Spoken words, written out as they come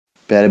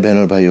پیارے بہن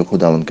اور بھائیو،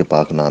 خداوند کے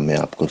پاک نام میں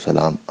آپ کو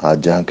سلام۔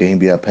 آج جہاں کہیں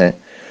بھی آپ ہیں،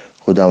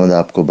 خداوند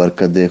آپ کو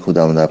برکت دے،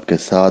 خداوند آپ کے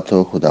ساتھ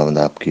ہو، خداوند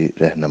آپ کی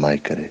رہنمائی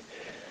کرے۔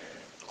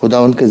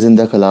 خداوند کے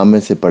زندہ کلام میں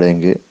سے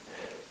پڑھیں گے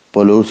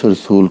پولس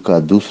رسول کا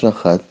دوسرا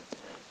خط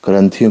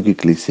کرنتھیوں کی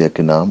کلیسیا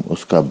کے نام،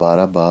 اس کا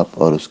 12 باب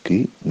اور اس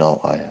کی 9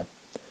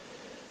 آیات۔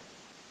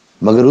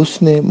 مگر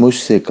اس نے مجھ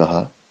سے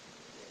کہا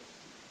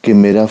کہ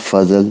میرا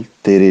فضل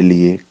تیرے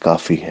لیے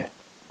کافی ہے،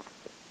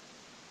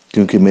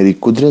 کیونکہ میری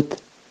قدرت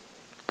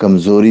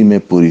کمزوری میں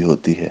پوری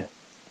ہوتی ہے۔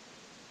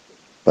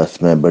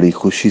 بس میں بڑی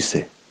خوشی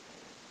سے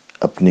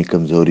اپنی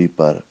کمزوری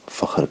پر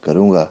فخر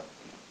کروں گا،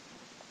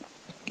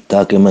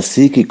 تاکہ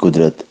مسیح کی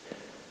قدرت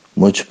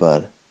مجھ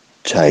پر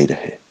چھائی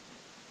رہے۔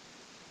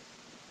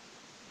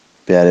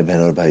 پیارے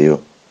بہن اور بھائیوں،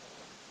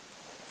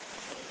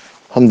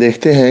 ہم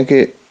دیکھتے ہیں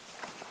کہ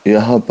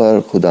یہاں پر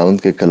خداوند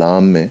کے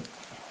کلام میں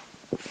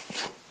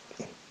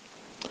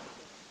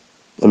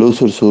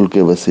پولس رسول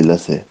کے وسیلہ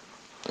سے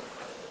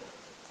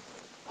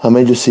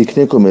ہمیں جو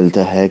سیکھنے کو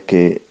ملتا ہے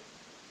کہ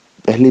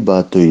پہلی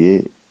بات تو یہ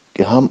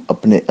کہ ہم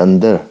اپنے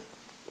اندر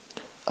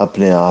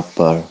اپنے آپ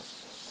پر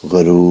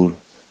غرور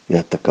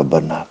یا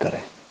تکبر نہ کریں،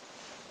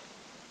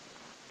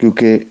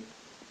 کیونکہ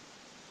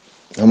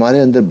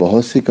ہمارے اندر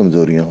بہت سی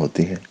کمزوریاں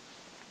ہوتی ہیں،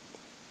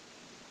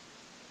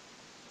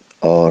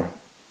 اور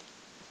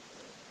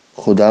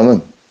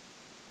خداوند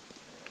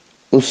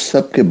اس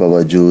سب کے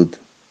باوجود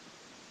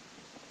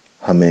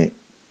ہمیں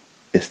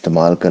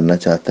استعمال کرنا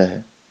چاہتا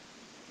ہے۔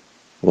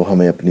 وہ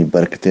ہمیں اپنی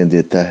برکتیں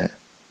دیتا ہے،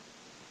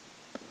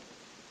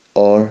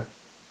 اور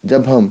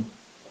جب ہم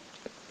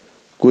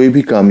کوئی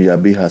بھی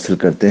کامیابی حاصل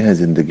کرتے ہیں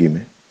زندگی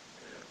میں،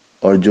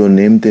 اور جو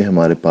نعمتیں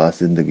ہمارے پاس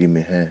زندگی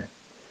میں ہیں،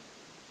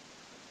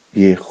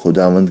 یہ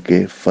خداوند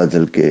کے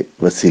فضل کے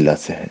وسیلہ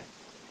سے ہیں۔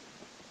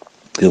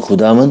 کہ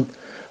خداوند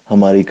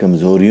ہماری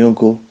کمزوریوں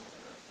کو،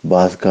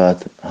 بعض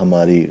اوقات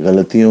ہماری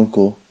غلطیوں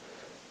کو،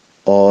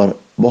 اور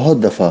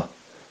بہت دفعہ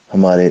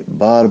ہمارے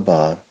بار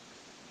بار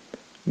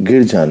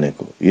گر جانے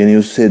کو، یعنی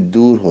اس سے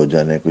دور ہو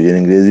جانے کو، یعنی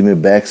انگریزی میں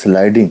بیک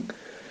سلائیڈنگ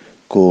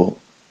کو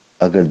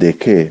اگر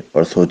دیکھے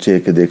اور سوچے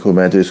کہ دیکھو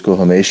میں تو اس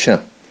کو ہمیشہ،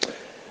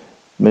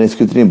 میں نے اس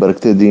کو اتنی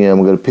برکتیں دی ہیں،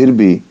 مگر پھر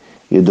بھی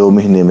یہ 2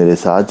 مہینے میرے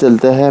ساتھ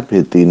چلتا ہے،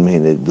 پھر 3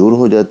 مہینے دور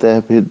ہو جاتا ہے،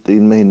 پھر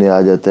 3 مہینے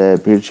آ جاتا ہے،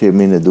 پھر 6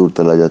 مہینے دور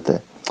چلا جاتا ہے۔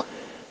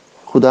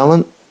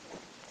 خداوند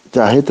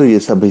چاہے تو یہ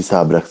سب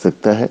حساب رکھ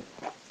سکتا ہے،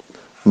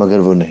 مگر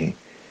وہ نہیں،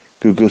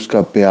 کیونکہ اس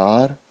کا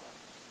پیار،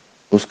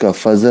 اس کا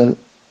فضل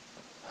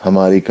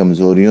ہماری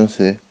کمزوریوں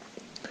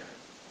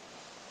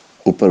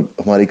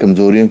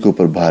کے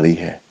اوپر بھاری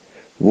ہے۔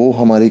 وہ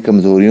ہماری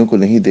کمزوریوں کو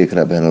نہیں دیکھ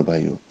رہا بہنوں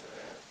بھائیوں،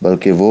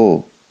 بلکہ وہ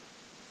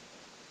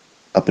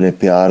اپنے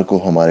پیار کو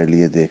ہمارے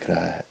لیے دیکھ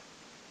رہا ہے۔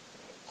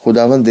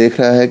 خداوند دیکھ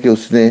رہا ہے کہ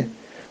اس نے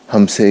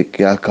ہم سے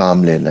کیا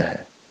کام لینا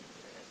ہے۔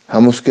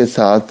 ہم اس کے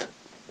ساتھ،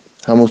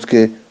 ہم اس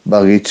کے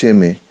باغیچے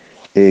میں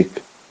ایک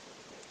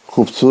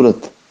خوبصورت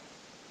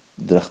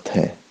درخت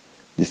ہیں،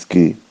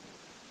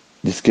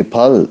 جس کے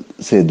پھل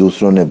سے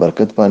دوسروں نے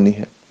برکت پانی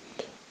ہے۔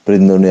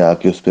 پرندوں نے آ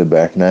کے اس پہ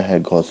بیٹھنا ہے،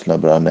 گھونسلہ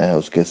بنانا ہے،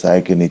 اس کے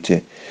سائے کے نیچے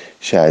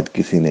شاید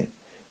کسی نے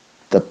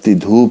تپتی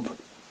دھوپ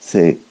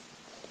سے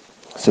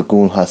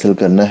سکون حاصل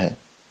کرنا ہے۔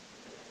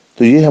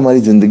 تو یہ ہماری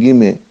زندگی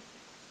میں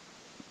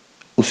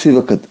اسی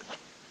وقت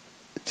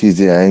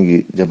چیزیں آئیں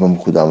گی جب ہم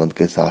خداوند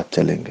کے ساتھ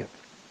چلیں گے،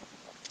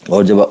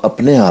 اور جب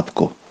اپنے آپ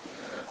کو،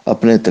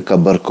 اپنے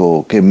تکبر کو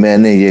کہ میں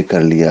نے یہ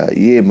کر لیا،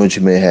 یہ مجھ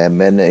میں ہے،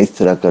 میں نے اس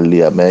طرح کر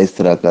لیا، میں اس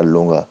طرح کر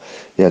لوں گا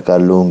یا کر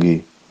لوں گی۔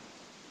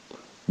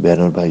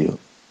 بہنوں اور بھائیوں،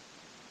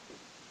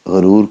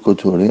 غرور کو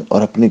چھوڑیں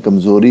اور اپنی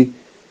کمزوری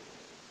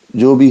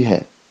جو بھی ہے،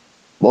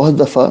 بہت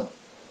دفعہ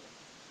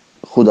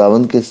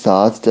خداوند کے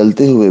ساتھ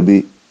چلتے ہوئے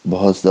بھی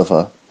بہت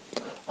دفعہ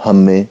ہم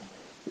میں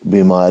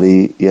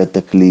بیماری یا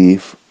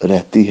تکلیف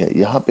رہتی ہے۔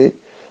 یہاں پہ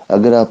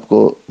اگر آپ کو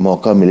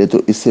موقع ملے تو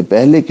اس سے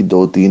پہلے کی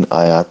 2-3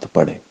 آیات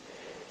پڑھیں۔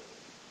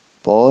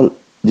 پول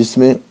جس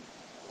میں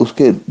اس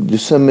کے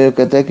جسم میں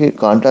کہتا ہے کہ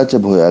کانٹا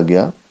چبھویا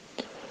گیا،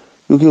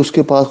 کیونکہ اس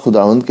کے پاس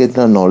خداوند کا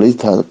اتنا نالج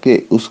تھا کہ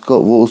اس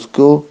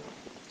کو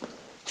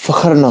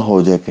فخر نہ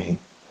ہو جائے کہیں۔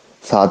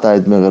 7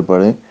 آیت میں اگر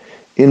پڑھیں،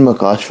 ان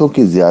مکاشفوں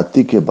کی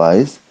زیادتی کے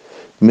باعث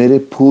میرے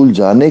پھول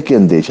جانے کے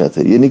اندیشہ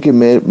سے، یعنی کہ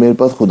میرے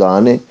پاس خدا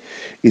نے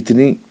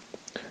اتنی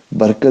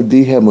برکت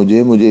دی ہے،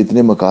 مجھے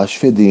اتنے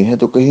مکاشفے دی ہیں،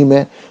 تو کہیں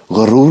میں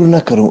غرور نہ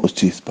کروں اس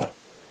چیز پر۔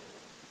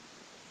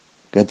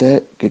 کہتا ہے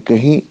کہ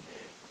کہیں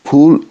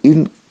پھول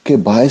ان کے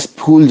باعث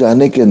پھول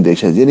جانے کے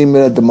اندیشہ، یعنی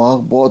میرا دماغ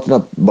بہت نہ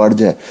بڑھ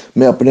جائے،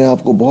 میں اپنے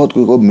آپ کو بہت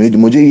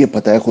مجھے یہ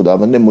پتا ہے،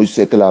 خداوند نے مجھ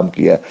سے کلام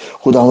کیا ہے،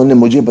 خداوند نے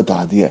مجھے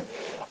بتا دیا ہے،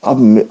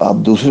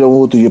 اب دوسرے لوگوں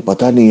کو تو یہ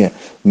پتہ نہیں ہے،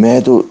 میں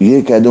تو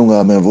یہ کہہ دوں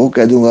گا، میں وہ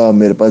کہہ دوں گا،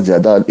 میرے پاس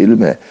زیادہ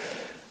علم ہے۔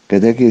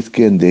 کہتا ہے کہ اس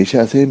کے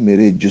اندیشہ سے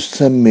میرے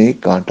جسم میں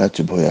کانٹا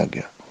چبھویا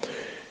گیا،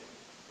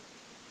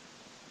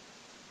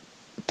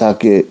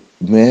 تاکہ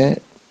میں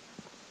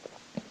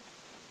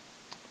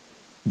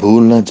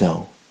بھول نہ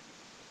جاؤں،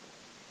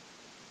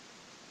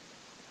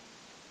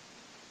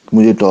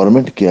 مجھے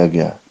ٹورمنٹ کیا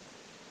گیا،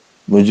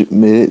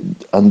 میرے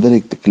اندر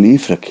ایک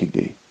تکلیف رکھی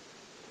گئی،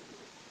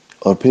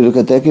 اور پھر وہ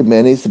کہتا ہے کہ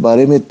میں نے اس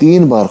بارے میں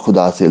 3 بار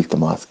خدا سے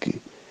التماس کی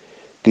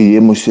کہ یہ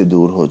مجھ سے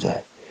دور ہو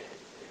جائے.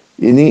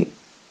 یعنی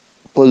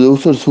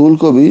پولس رسول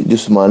کو بھی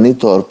جسمانی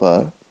طور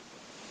پر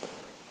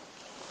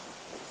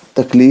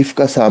تکلیف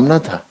کا سامنا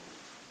تھا.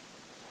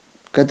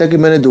 کہتا کہ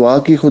میں نے دعا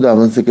کی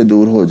خداوند سے کہ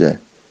دور ہو جائے،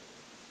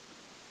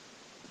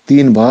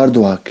 3 بار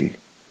دعا کی.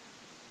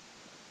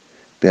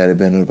 پیارے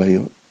بہنوں اور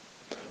بھائیوں،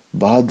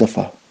 بعض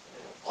دفعہ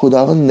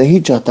خداوند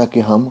نہیں چاہتا کہ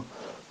ہم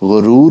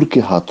غرور کے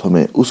ہاتھوں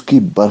میں اس کی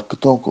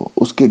برکتوں کو،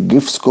 اس کے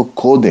گفٹس کو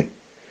کھو دیں.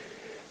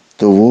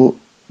 تو وہ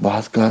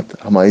بعض اوقات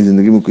ہماری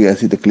زندگی میں کوئی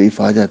ایسی تکلیف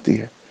آ جاتی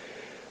ہے،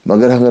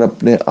 مگر اگر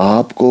اپنے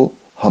آپ کو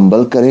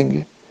ہمبل کریں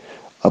گے،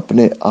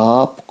 اپنے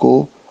آپ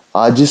کو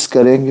عاجز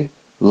کریں گے،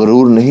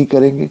 غرور نہیں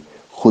کریں گے،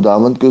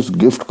 خداوند کے اس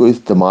گفٹ کو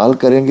استعمال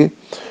کریں گے،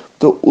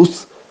 تو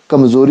اس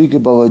کمزوری کے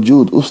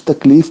باوجود، اس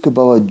تکلیف کے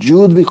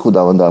باوجود بھی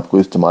خداوند آپ کو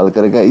استعمال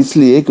کرے گا، اس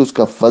لیے کہ اس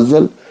کا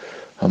فضل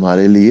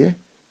ہمارے لیے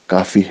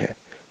کافی ہے.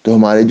 تو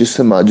ہمارے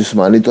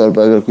جسمانی طور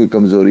پر اگر کوئی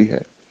کمزوری ہے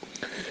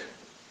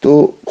تو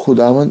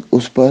خداوند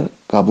اس پر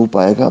قابو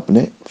پائے گا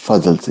اپنے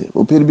فضل سے.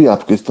 وہ پھر بھی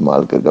آپ کو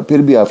استعمال کرے گا،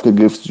 پھر بھی آپ کے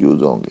گفٹس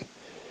یوز ہوں گے.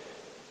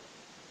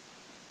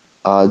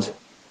 آج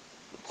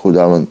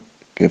خداوند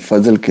کے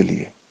فضل کے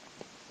لیے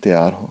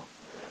تیار ہوں،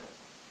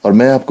 اور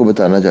میں آپ کو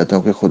بتانا چاہتا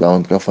ہوں کہ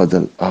خداوند کا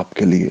فضل آپ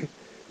کے لیے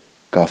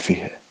کافی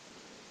ہے.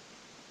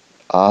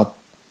 آپ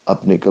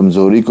اپنی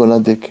کمزوری کو نہ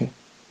دیکھیں،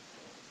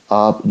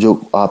 آپ جو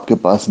آپ کے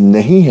پاس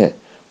نہیں ہے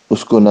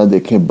اس کو نہ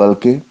دیکھیں،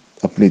 بلکہ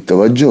اپنی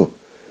توجہ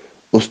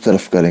اس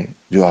طرف کریں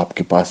جو آپ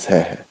کے پاس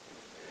ہے.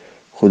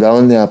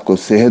 خداوند نے آپ کو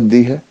صحت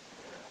دی ہے،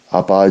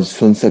 آپ آج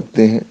سن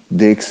سکتے ہیں،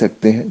 دیکھ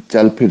سکتے ہیں،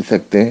 چل پھر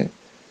سکتے ہیں.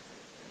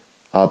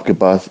 آپ کے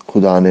پاس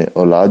خدا نے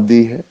اولاد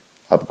دی ہے،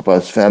 آپ کے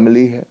پاس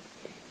فیملی ہے،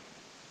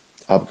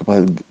 آپ کے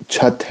پاس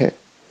چھت ہے،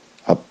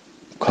 آپ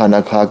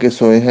کھانا کھا کے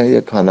سوئے ہیں یا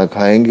کھانا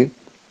کھائیں گے.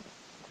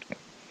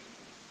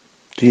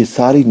 تو یہ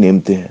ساری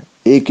نعمتیں ہیں.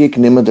 ایک ایک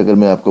نعمت اگر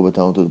میں آپ کو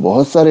بتاؤں تو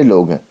بہت سارے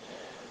لوگ ہیں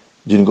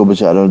جن کو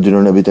بیچاروں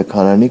جنہوں نے ابھی تک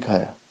کھانا نہیں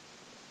کھایا،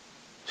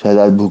 شاید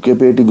آج بھوکے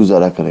پیٹ ہی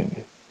گزارا کریں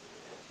گے.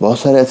 بہت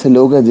سارے ایسے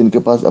لوگ ہیں جن کے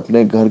پاس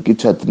اپنے گھر کی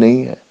چھت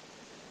نہیں ہے.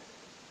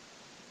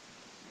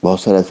 بہت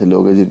سارے ایسے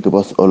لوگ ہیں جن کے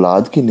پاس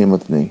اولاد کی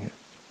نعمت نہیں ہے.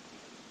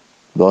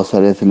 بہت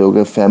سارے ایسے لوگ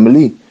ہیں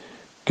فیملی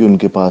کہ ان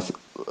کے پاس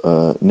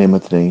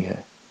نعمت نہیں ہے.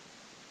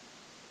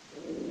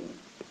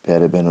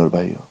 پیارے بہنوں اور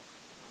بھائیوں،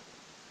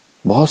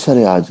 بہت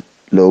سارے آج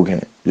لوگ ہیں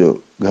جو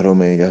گھروں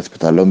میں یا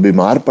ہسپتالوں میں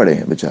بیمار پڑے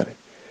ہیں بیچارے.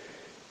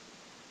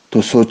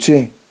 تو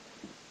سوچیں،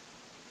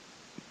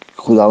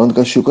 خداوند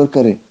کا شکر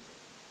کریں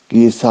کہ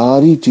یہ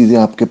ساری چیزیں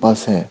آپ کے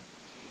پاس ہیں،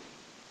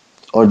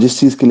 اور جس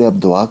چیز کے لیے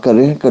آپ دعا کر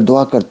رہے ہیں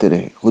دعا کرتے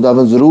رہیں.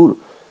 خداوند ضرور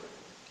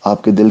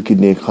آپ کے دل کی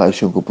نیک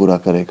خواہشوں کو پورا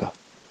کرے گا،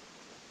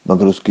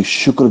 مگر اس کی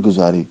شکر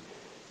گزاری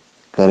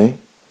کریں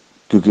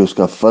کیونکہ اس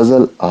کا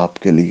فضل آپ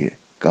کے لیے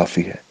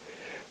کافی ہے.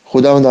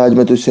 خداوند آج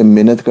میں تجھ سے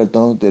منت کرتا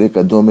ہوں، تیرے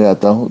قدموں میں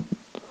آتا ہوں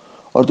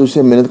اور تجھ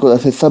سے منت کو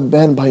ایسے سب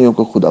بہن بھائیوں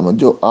کو خداوند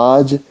جو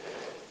آج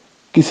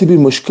کسی بھی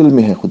مشکل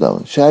میں ہے،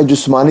 خداوند شاید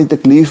جسمانی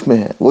تکلیف میں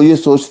ہے، وہ یہ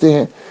سوچتے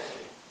ہیں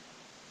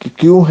کہ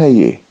کیوں ہے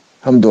یہ،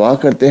 ہم دعا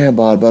کرتے ہیں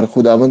بار بار،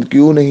 خداوند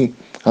کیوں نہیں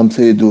ہم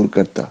سے یہ دور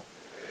کرتا.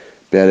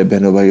 پیارے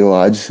بہنوں بھائیوں،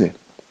 آج سے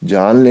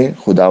جان لیں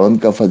خداوند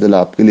کا فضل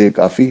آپ کے لیے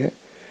کافی ہے،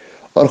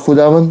 اور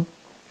خداوند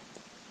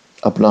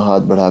اپنا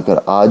ہاتھ بڑھا کر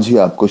آج ہی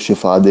آپ کو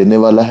شفا دینے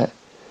والا ہے.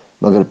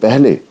 مگر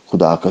پہلے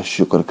خدا کا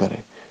شکر کریں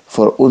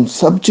فور ان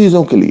سب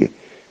چیزوں کے لیے،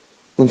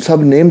 ان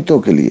سب نعمتوں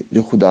کے لیے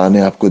جو خدا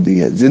نے آپ کو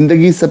دی ہے.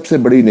 زندگی سب سے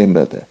بڑی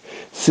نعمت ہے،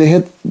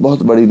 صحت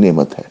بہت بڑی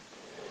نعمت ہے.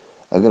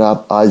 اگر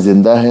آپ آج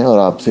زندہ ہیں اور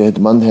آپ صحت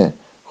مند ہیں،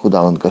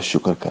 خداوند کا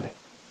شکر کریں.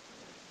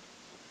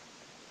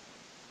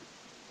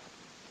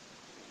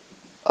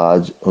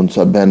 آج ان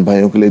سب بہن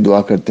بھائیوں کے لیے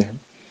دعا کرتے ہیں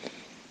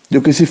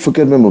جو کسی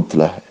فکر میں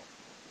مبتلا ہے،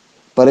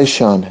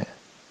 پریشان ہے،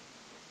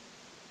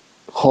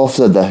 خوف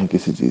زدہ ہیں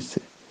کسی چیز سے.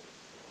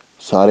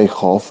 سارے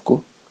خوف کو،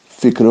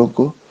 فکروں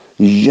کو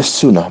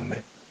یسوع نام میں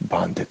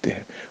باندھ دیتے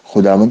ہیں.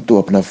 خداوند تو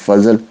اپنا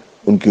فضل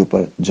ان کے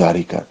اوپر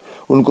جاری کر،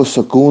 ان کو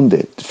سکون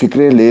دے،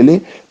 فکریں لے لے،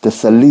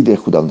 تسلی دے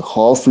خداوند،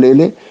 خوف لے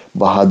لے،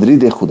 بہادری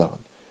دے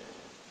خداوند.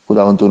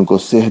 خداوند تو ان کو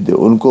صحت دے،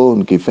 ان کو،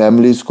 ان کی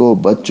فیملیز کو،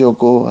 بچوں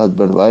کو،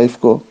 ہسبینڈ وائف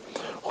کو،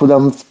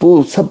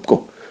 خداوند سب کو،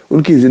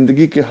 ان کی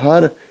زندگی کے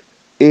ہر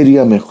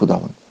ایریا میں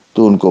خداوند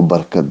تو ان کو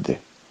برکت دے،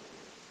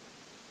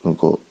 ان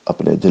کو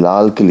اپنے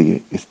جلال کے لیے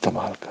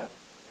استعمال کر،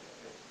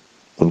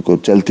 ان کو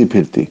چلتی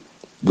پھرتی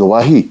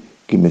گواہی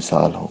کی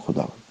مثال ہو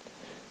خداوند.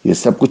 یہ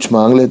سب کچھ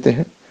مانگ لیتے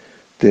ہیں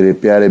تیرے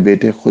پیارے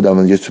بیٹے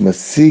خداوند یسوع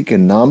مسیح کے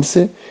نام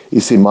سے،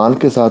 اس ایمان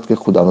کے ساتھ کہ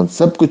خداوند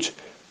سب کچھ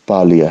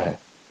پا لیا ہے.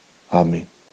 آمین.